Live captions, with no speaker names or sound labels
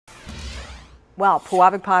Well,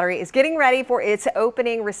 Pewabic Pottery is getting ready for its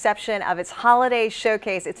opening reception of its holiday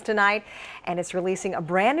showcase. It's tonight, and it's releasing a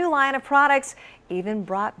brand new line of products, even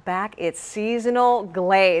brought back its seasonal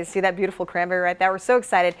glaze. See that beautiful cranberry right there? We're so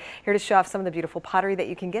excited. Here to show off some of the beautiful pottery that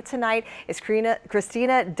you can get tonight is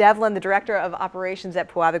Christina Devlin, the Director of Operations at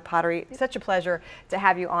Pewabic Pottery. It's such a pleasure to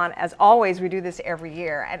have you on. As always, we do this every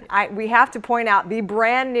year, and we have to point out the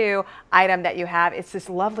brand new item that you have. It's this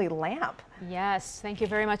lovely lamp. Yes, thank you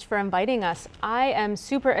very much for inviting us. I am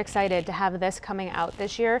super excited to have this coming out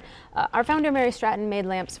this year. Our founder, Mary Stratton, made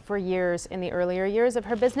lamps for years in the earlier years of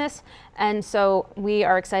her business, and so we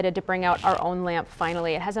are excited to bring out our own lamp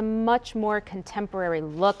finally. It has a much more contemporary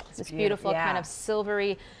look. It's this beautiful kind of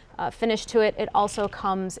silvery finish to it. It also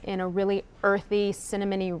comes in a really earthy,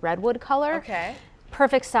 cinnamony redwood color. Okay.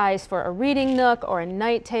 Perfect size for a reading nook or a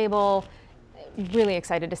night table. Really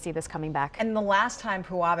excited to see this coming back. And the last time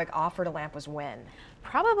Pewabic offered a lamp was when?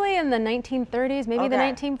 Probably in the 1930s, maybe the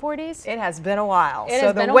 1940s. It has been a while.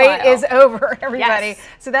 So the wait is over, everybody. Yes.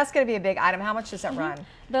 So that's going to be a big item. How much does that run?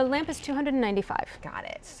 The lamp is $295. Got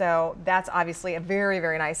it. So that's obviously a very,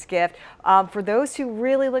 very nice gift. For those who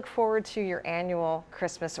really look forward to your annual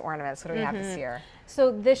Christmas ornaments, what do we have this year? So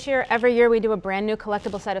this year, every year we do a brand new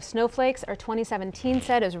collectible set of snowflakes. Our 2017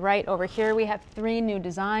 set is right over here. We have 3 new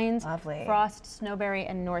designs. Lovely. Frost, Snowberry,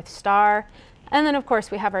 and North Star. And then, of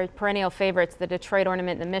course, we have our perennial favorites, the Detroit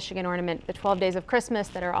ornament, the Michigan ornament, the 12 Days of Christmas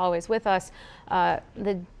that are always with us,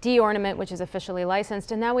 the D ornament, which is officially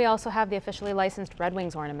licensed, and now we also have the officially licensed Red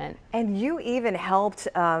Wings ornament. And you even helped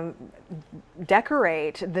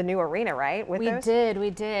decorate the new arena, right? We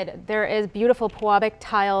did. There is beautiful Pewabic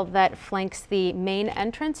tile that flanks the main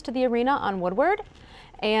entrance to the arena on Woodward.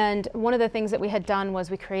 And one of the things that we had done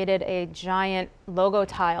was we created a giant logo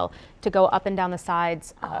tile to go up and down the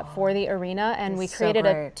sides for the arena, and we created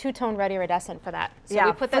a two-tone red iridescent for that. So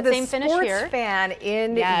we put that same finish here. Sports fan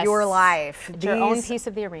in your life, it's your own piece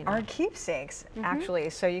of the arena. Are keepsakes actually,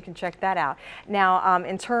 so you can check that out. Now,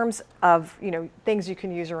 in terms of things you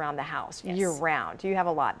can use around the house year round, you have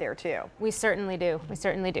a lot there too. We certainly do. We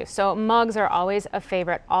certainly do. So mugs are always a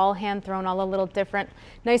favorite, all hand thrown, all a little different.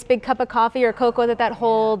 Nice big cup of coffee or cocoa that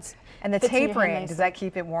holds. And the tapering, does that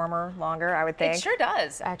keep it warmer longer, I would think? It sure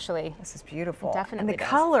does, actually. This is beautiful. It definitely And the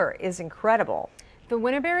color is incredible. The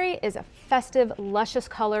Winterberry is a festive, luscious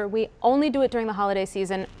color. We only do it during the holiday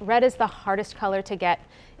season. Red is the hardest color to get.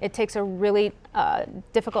 It takes a really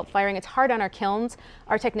difficult firing. It's hard on our kilns.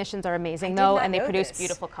 Our technicians are amazing, though, and they produce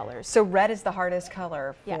beautiful colors. So red is the hardest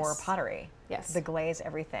color for pottery. Yes. The glaze,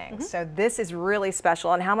 everything. So this is really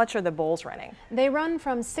special. And how much are the bowls running? They run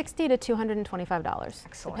from $60 to $225.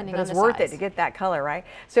 Excellent. Depending but on it's the worth size. it to get that color, right?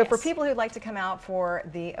 So for people who'd like to come out for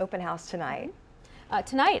the open house tonight,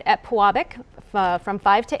 tonight at Pewabic from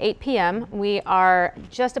 5 to 8 p.m. We are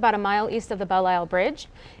just about a mile east of the Belle Isle Bridge.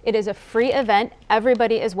 It is a free event.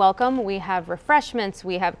 Everybody is welcome. We have refreshments,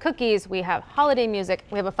 we have cookies, we have holiday music,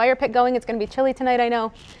 we have a fire pit going. It's going to be chilly tonight, I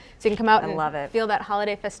know. So you can come out and feel that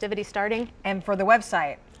holiday festivity starting. And for the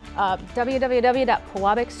website?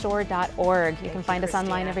 www.pewabicstore.org. You can find us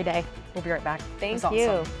online every day. We'll be right back. Thank you.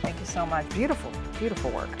 Awesome. Thank you so much. Beautiful,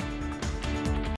 beautiful work.